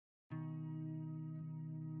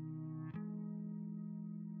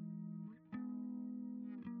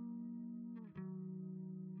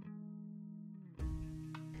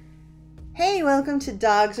Hey, welcome to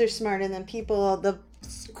Dogs Are Smarter Than People, the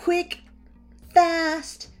quick,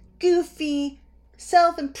 fast, goofy,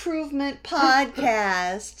 self-improvement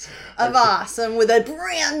podcast of awesome with a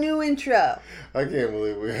brand new intro. I can't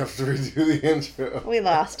believe we have to redo the intro. We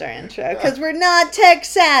lost our intro because we're not tech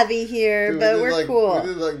savvy here, but we're cool. We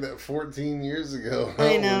did like that 14 years ago.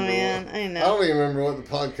 I know, man. I know. I don't even remember what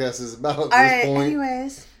the podcast is about at All this right, point.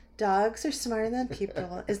 anyways. Dogs Are Smarter Than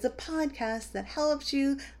People is the podcast that helps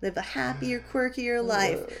you live a happier, quirkier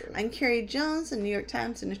life. I'm Carrie Jones, a New York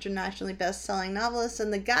Times and internationally best-selling novelist,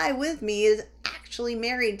 and the guy with me is actually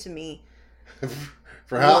married to me.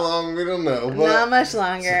 For how long, we don't know. But not much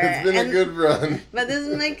longer. It's been a good run. But this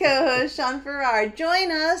is my co-host, Sean Farrar.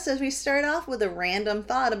 Join us as we start off with a random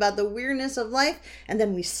thought about the weirdness of life, and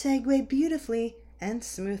then we segue beautifully and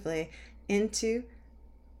smoothly into...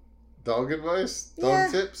 Dog advice? Dog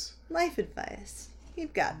tips? Life advice.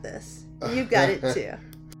 You've got this. You've got it too.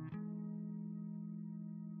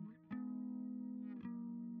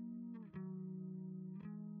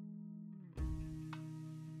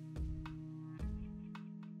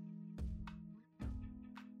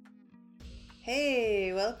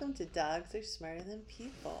 Hey, welcome to Dogs Are Smarter Than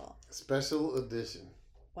People. Special edition.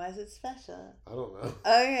 Why is it special? I don't know.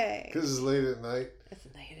 Okay. Because it's late at night. It's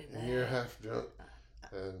late at night. And you're half drunk.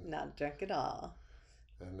 And not drunk at all.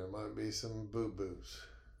 And there might be some boo-boos.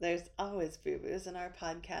 There's always boo-boos in our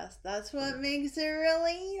podcast. That's what makes it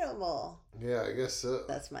relatable. Yeah, I guess so.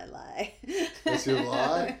 That's my lie. That's your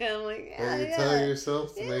lie? I'm like, yeah, you tell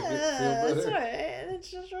yourself to make it feel better? That's right.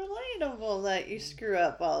 It's just relatable that you screw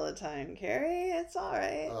up all the time, Carrie. It's all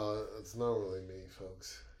right. It's normally me,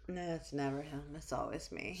 folks. No, it's never him. It's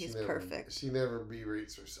always me. He's perfect. She never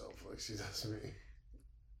berates herself like she does me.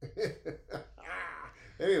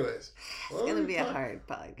 Anyways, it's going to be a hard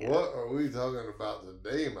podcast. What are we talking about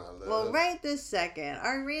today, my love? Well, right this second,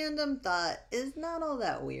 our random thought is not all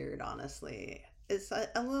that weird, honestly. It's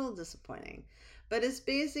a little disappointing, but it's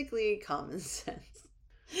basically common sense.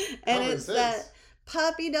 And it's that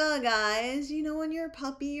puppy dog eyes. You know, when your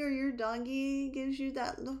puppy or your doggy gives you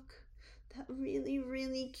that look, that really,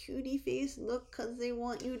 really cutie face look because they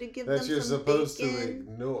want you to give them some bacon. That you're supposed to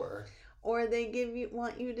ignore. Or they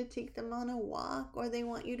want you to take them on a walk, or they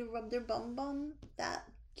want you to rub their bum. That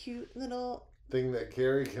cute little thing that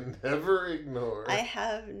Carrie can never ignore. I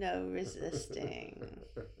have no resisting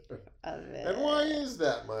of it. And why is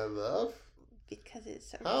that, my love? Because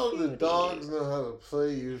it's so How do the dogs know how to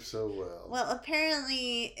play you so well? Well,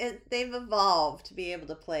 apparently they've evolved to be able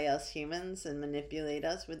to play us humans and manipulate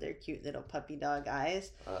us with their cute little puppy dog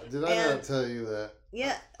eyes. Did I not tell you that?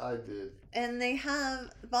 Yeah. I did. And they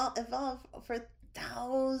have evolved for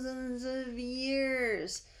thousands of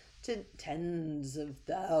years to tens of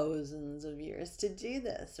thousands of years to do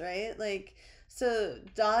this, right? Like, so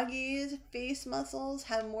doggies' face muscles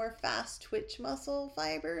have more fast twitch muscle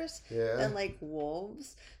fibers than like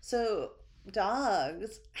wolves. So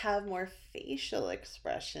dogs have more facial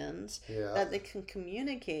expressions that they can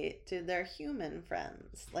communicate to their human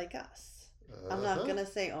friends like us. I'm not going to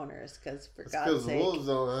say owners because for God's sake. Because wolves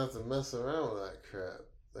don't have to mess around with that crap.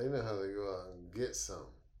 They know how to go out and get some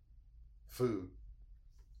food.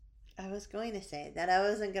 I was going to say that I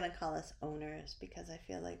wasn't going to call us owners because I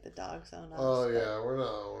feel like the dogs own us. Oh, yeah. We're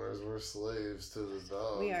not owners. We're slaves to the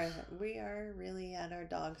dogs. We are really at our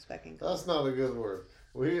dog's beck and call. That's not a good word.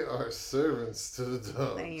 We are servants to the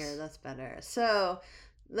dogs. Here, that's better. So,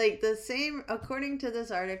 like according to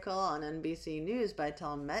this article on NBC News by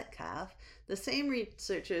Tom Metcalf, the same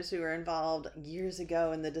researchers who were involved years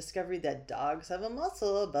ago in the discovery that dogs have a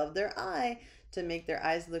muscle above their eye to make their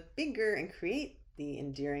eyes look bigger and create the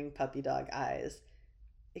endearing puppy dog eyes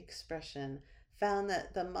expression found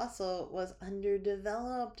that the muscle was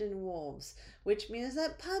underdeveloped in wolves, which means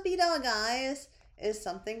that puppy dog eyes is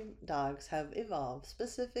something dogs have evolved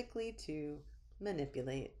specifically to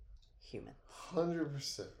manipulate humans. 100%.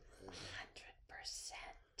 100%.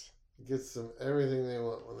 Gets them everything they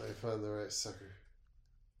want when they find the right sucker.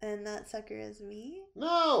 And that sucker is me?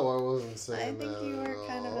 No, I wasn't saying that. I think you were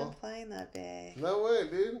kind of implying that, babe. No way,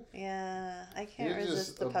 dude. Yeah, I can't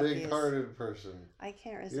resist the puppies. You're just puppies. a big-hearted person. I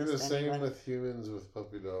can't resist You're the same anyone. with humans with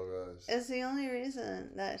puppy dog eyes. It's the only reason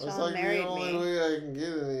that Sean like married me. the only way I can get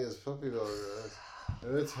any is puppy dog eyes.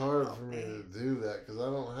 And it's hard for me to do that because I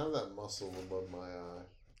don't have that muscle above my eye.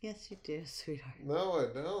 Yes, you do, sweetheart. No, I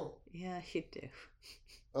don't. Yeah, you do.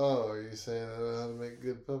 Oh, are you saying I know how to make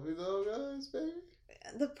good puppy dog eyes, baby?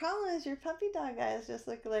 The problem is your puppy dog eyes just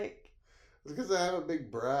look like It's because I have a big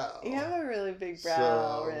brow. You have a really big brow,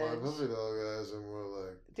 So Ridge. my puppy dog eyes are more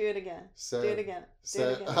like Do it again. sad. Do it again. Do Sad.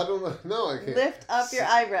 it again. I don't know. No, I can't. Lift up your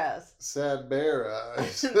eyebrows. Sad bear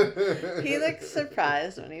eyes. He looks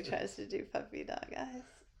surprised when he tries to do puppy dog eyes.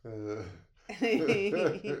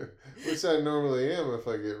 Which I normally am if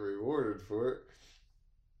I get rewarded for it.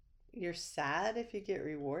 You're sad if you get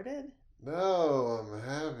rewarded? No, I'm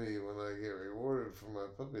happy when I get rewarded for my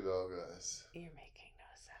puppy dog eyes. You're making no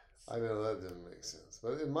sense. I know that didn't make sense,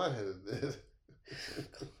 but in my head it did.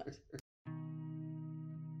 God.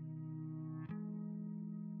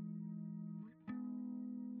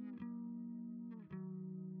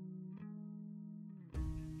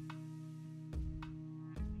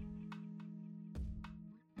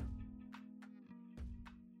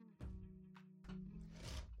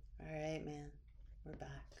 All right, man. We're back.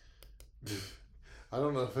 I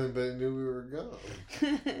don't know if anybody knew we were gone.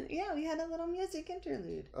 Yeah, we had a little music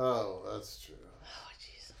interlude. Oh, that's true. Oh,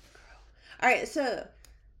 jeez. All right, so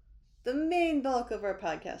the main bulk of our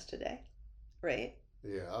podcast today, right,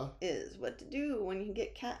 Yeah. is what to do when you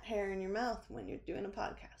get cat hair in your mouth when you're doing a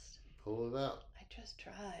podcast. Pull it out. I just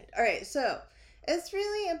tried. All right, so it's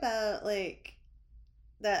really about like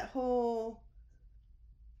that whole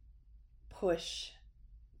push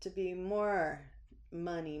to be more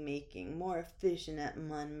money making, more efficient at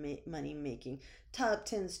money making. Top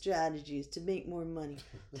 10 strategies to make more money.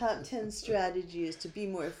 Top 10 strategies to be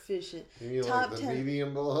more efficient. You mean Top like the 10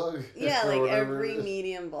 Medium blog? Yeah, Or like whatever every it is?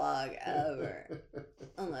 Medium blog ever.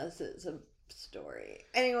 Unless it's a story.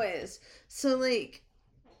 Anyways, so like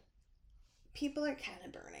people are kind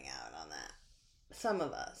of burning out on that. Some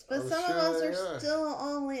of us. But I'm some sure of us they are are. still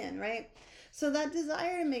all in, right? So that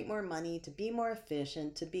desire to make more money, to be more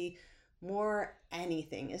efficient, to be more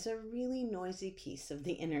anything is a really noisy piece of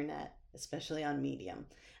the internet, especially on Medium.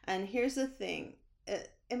 And here's the thing.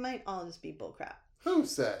 It might all just be bullcrap. Who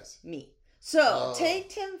says? Me. So Oh. take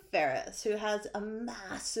Tim Ferriss, who has a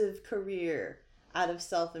massive career out of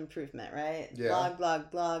self-improvement, right? Yeah.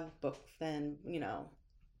 Blog, book, and,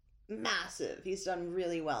 massive. He's done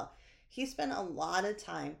really well. He spent a lot of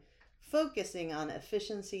time focusing on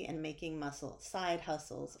efficiency and making muscle, side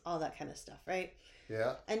hustles, all that kind of stuff, right?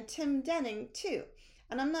 Yeah. And Tim Denning, too.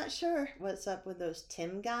 And I'm not sure what's up with those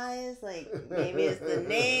Tim guys. Like, maybe it's the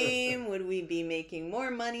name. Would we be making more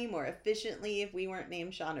money more efficiently if we weren't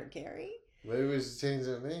named Sean or Gary? Maybe we should change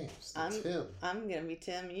our names to Tim. I'm going to be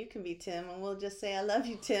Tim, and you can be Tim, and we'll just say, I love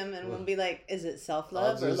you, Tim, and we'll be like, is it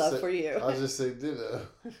self-love or love for you? I'll just say ditto.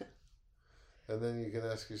 And then you can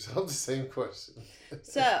ask yourself the same question.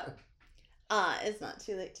 So, it's not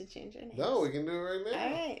too late to change your name. No, we can do it right now.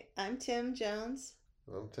 All right. I'm Tim Jones.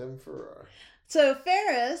 I'm Tim Farrar. So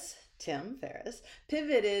Tim Ferriss,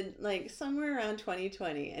 pivoted like somewhere around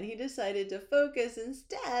 2020, and he decided to focus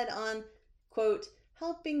instead on, quote,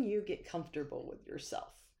 helping you get comfortable with yourself.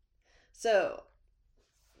 So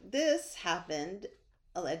this happened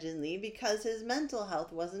allegedly because his mental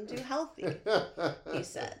health wasn't too healthy, he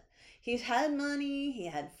said. He's had money, he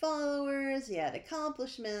had followers, he had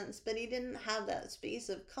accomplishments, but he didn't have that space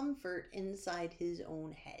of comfort inside his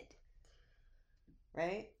own head.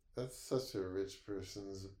 Right? That's such a rich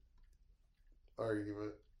person's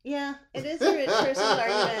argument. Yeah, it is a rich person's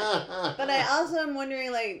argument. But I also am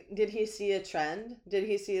wondering, like, did he see a trend? Did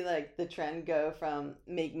he see, like, the trend go from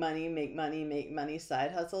make money,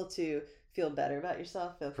 side hustle to feel better about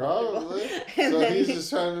yourself, feel comfortable? Probably. And So then he's just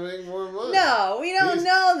trying to make more money. No, we don't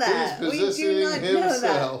know that. He's We do positioning not know that.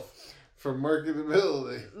 himself for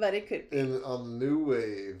marketability But it could be. on the new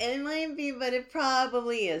wave. It might be, but it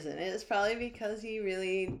probably isn't. It's probably because he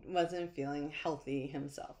really wasn't feeling healthy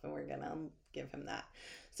himself, and we're going to give him that.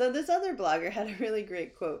 So this other blogger had a really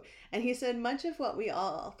great quote, and he said, much of what we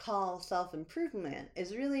all call self-improvement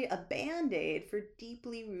is really a band-aid for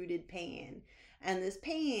deeply rooted pain. And this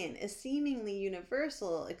pain is seemingly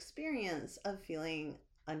universal experience of feeling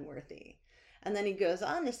unworthy. And then he goes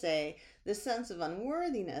on to say, this sense of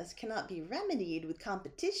unworthiness cannot be remedied with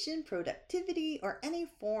competition, productivity, or any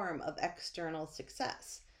form of external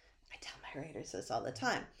success. I tell my writers this all the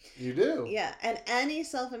time. You do? Yeah, and any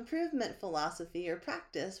self-improvement philosophy or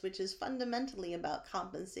practice, which is fundamentally about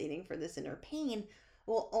compensating for this inner pain,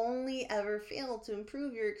 will only ever fail to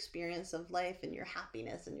improve your experience of life and your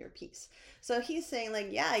happiness and your peace. So he's saying, like,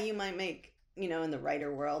 yeah, you might make, in the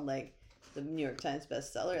writer world, like, the New York Times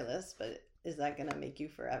bestseller list, but is that going to make you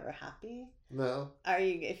forever happy? No.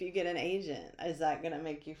 If you get an agent, is that going to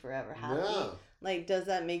make you forever happy? No. Like, does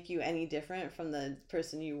that make you any different from the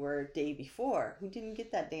person you were day before who didn't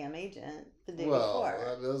get that damn agent the day before?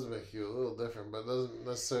 Well, that does make you a little different, but doesn't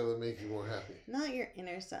necessarily make you more happy. Not your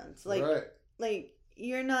inner sense. Right. Like,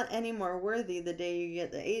 you're not any more worthy the day you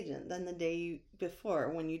get the agent than the day before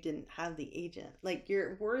when you didn't have the agent. Like,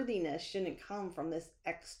 your worthiness shouldn't come from this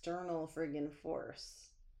external friggin' force,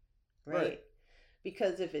 right?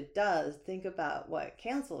 Because if it does, think about what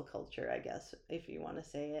cancel culture, I guess, if you want to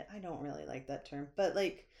say it. I don't really like that term, but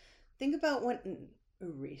like, think about when,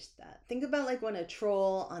 erase that. Think about like when a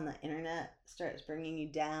troll on the internet starts bringing you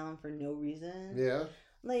down for no reason. Yeah.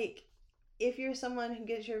 Like, if you're someone who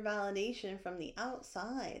gets your validation from the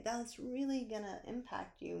outside, that's really gonna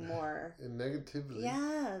impact you more. And negatively.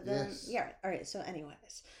 Yeah. Then, yes. Yeah. All right. So,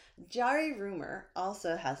 anyways, Jari Rumor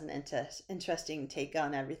also has an interesting take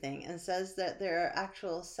on everything and says that there are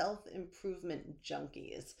actual self-improvement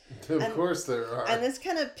junkies. Of course there are. And this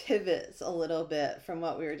kind of pivots a little bit from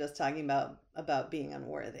what we were just talking about being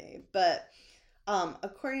unworthy. But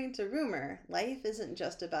according to Rumor, life isn't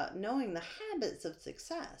just about knowing the habits of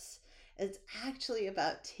success. It's actually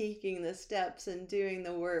about taking the steps and doing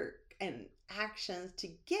the work and actions to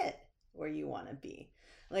get where you want to be.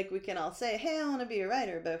 Like, we can all say, hey, I want to be a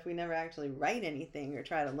writer, but if we never actually write anything or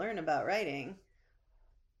try to learn about writing,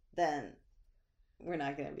 then we're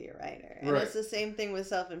not going to be a writer. And It's the same thing with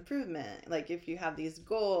self-improvement. Like, if you have these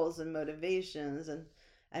goals and motivations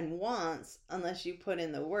and wants, unless you put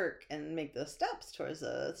in the work and make those steps towards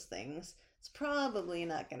those things, it's probably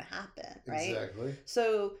not going to happen, right? Exactly.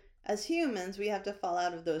 So as humans, we have to fall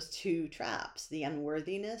out of those two traps, the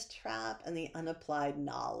unworthiness trap and the unapplied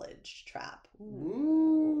knowledge trap.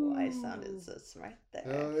 Ooh, I sounded so smart there.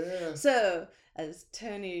 Hell yeah. So, as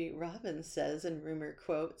Tony Robbins says in Rumor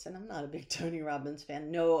quotes, and I'm not a big Tony Robbins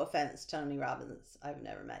fan. No offense, Tony Robbins. I've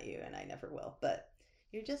never met you and I never will. But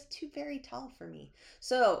you're just too very tall for me.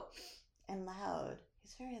 So, and loud.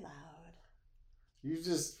 He's very loud. You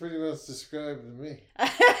just pretty much described me.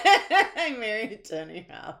 I married Tony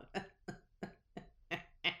Robbins.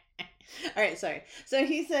 All right, sorry. So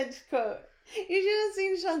he said, quote, you should have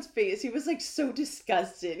seen Sean's face. He was like so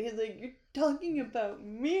disgusted. He's like, you're talking about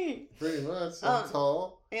me. Pretty much. I'm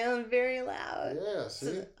tall. And I'm very loud. Yeah,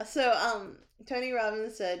 see? So Tony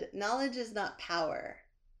Robbins said, knowledge is not power.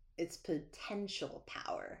 It's potential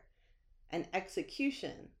power. And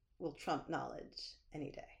execution will trump knowledge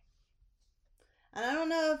any day. And I don't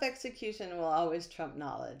know if execution will always trump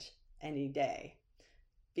knowledge any day,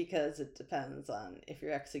 because it depends on if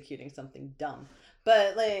you're executing something dumb.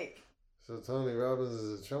 But like, so Tony Robbins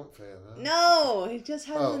is a Trump fan, huh? No, he just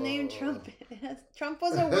has the name Trump. Trump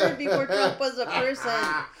was a word before Trump was a person.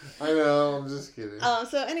 I know, I'm just kidding.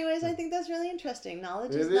 So anyways, I think that's really interesting.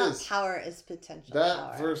 Knowledge is not power, it's potential that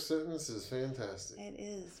power. first sentence is fantastic. It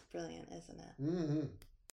is brilliant, isn't it? Mm-hmm.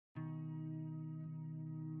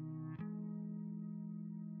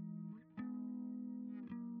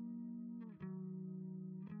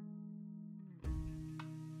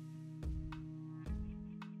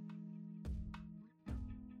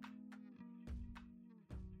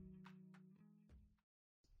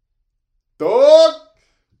 Dog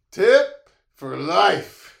tip for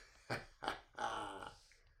life.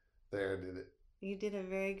 There, I did it. You did a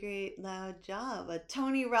very great loud job, a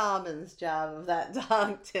Tony Robbins job of that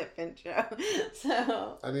dog tip intro.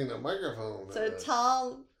 So I need a microphone. So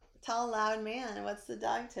tall, loud man. What's the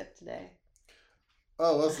dog tip today?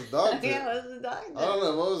 Oh, what's the dog tip? Yeah, what's the dog tip? I don't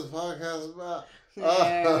know. What was the podcast about?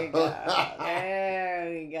 There we go. There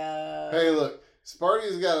we go. Hey, look,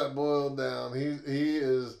 Sparty's got it boiled down.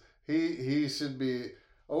 He should be.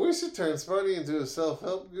 Oh, we should turn Sparty into a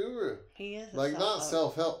self-help guru. He is like not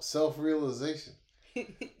self-help, self-realization,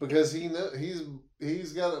 because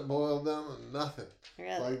he's got it boiled down to nothing.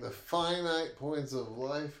 Really? Like the finite points of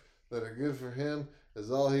life that are good for him is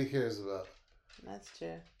all he cares about. That's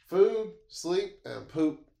true. Food, sleep, and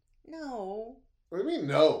poop. No. What do you mean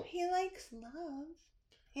no? He likes love.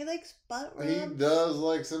 He likes butt rubs. He does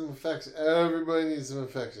like some affection. Everybody needs some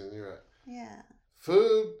affection. You're right. Yeah.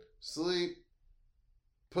 Food, sleep,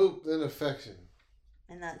 poop, then affection.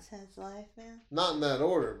 And that's his life, man? Not in that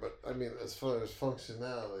order, but I mean, as far as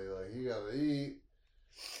functionality, like you gotta eat,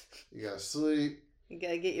 you gotta sleep, you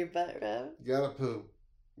gotta get your butt rubbed, you gotta poop,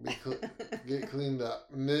 get cleaned up,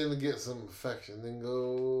 and then get some affection, then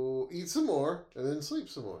go eat some more, and then sleep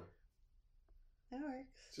some more. That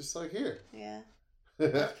works. Just like here. Yeah.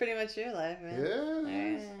 That's pretty much your life, man.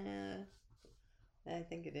 Yeah. I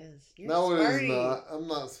think it is. You're no, Sparty. It is not. I'm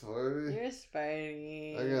not Sparty. You're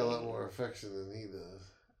Sparty. I got a lot more affection than he does.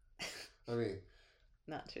 I mean.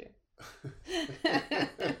 Not true.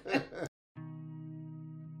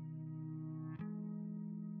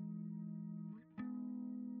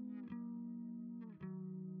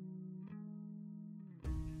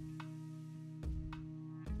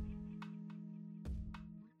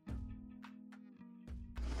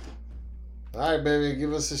 All right, baby,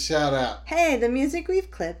 give us a shout out. Hey, the music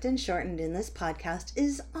we've clipped and shortened in this podcast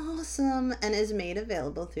is awesome and is made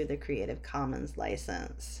available through the Creative Commons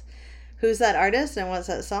license. Who's that artist and what's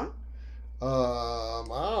that song? I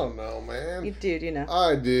don't know, man. Dude, you know.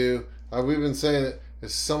 I do. We've been saying it.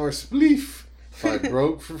 It's Summer Spleef by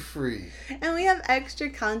Broke for Free. And we have extra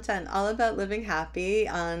content all about living happy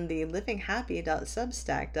on the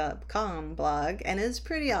livinghappy.substack.com blog, and it's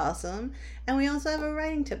pretty awesome. And we also have a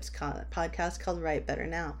writing tips podcast called Write Better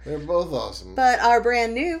Now. They're both awesome. But our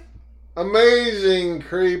brand new, amazing,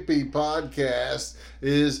 creepy podcast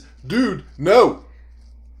is Dude, No!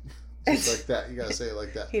 Just like that. You gotta say it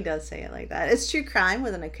like that. He does say it like that. It's true crime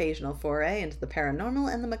with an occasional foray into the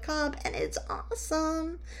paranormal and the macabre, and it's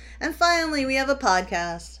awesome. And finally, we have a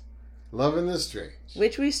podcast. Loving the Strange.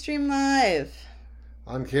 Which we stream live.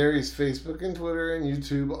 On Carrie's Facebook and Twitter and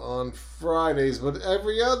YouTube on Fridays, but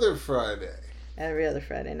every other Friday. Every other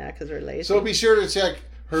Friday now because we're lazy. So be sure to check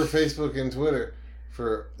her Facebook and Twitter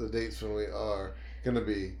for the dates when we are going to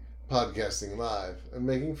be podcasting live and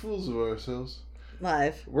making fools of ourselves.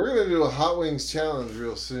 Live. We're going to do a Hot Wings challenge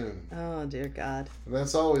real soon. Oh, dear God. And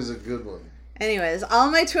that's always a good one. Anyways,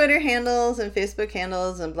 all my Twitter handles and Facebook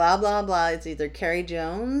handles and blah, blah, blah. It's either Carrie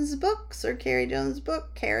Jones Books or Carrie Jones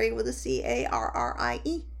Book. Carrie with a Carrie.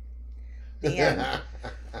 The end.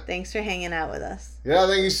 Thanks for hanging out with us. Yeah,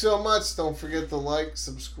 thank you so much. Don't forget to like,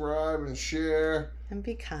 subscribe, and share. And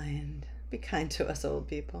be kind. Be kind to us old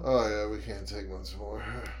people. Oh, yeah, we can't take much more.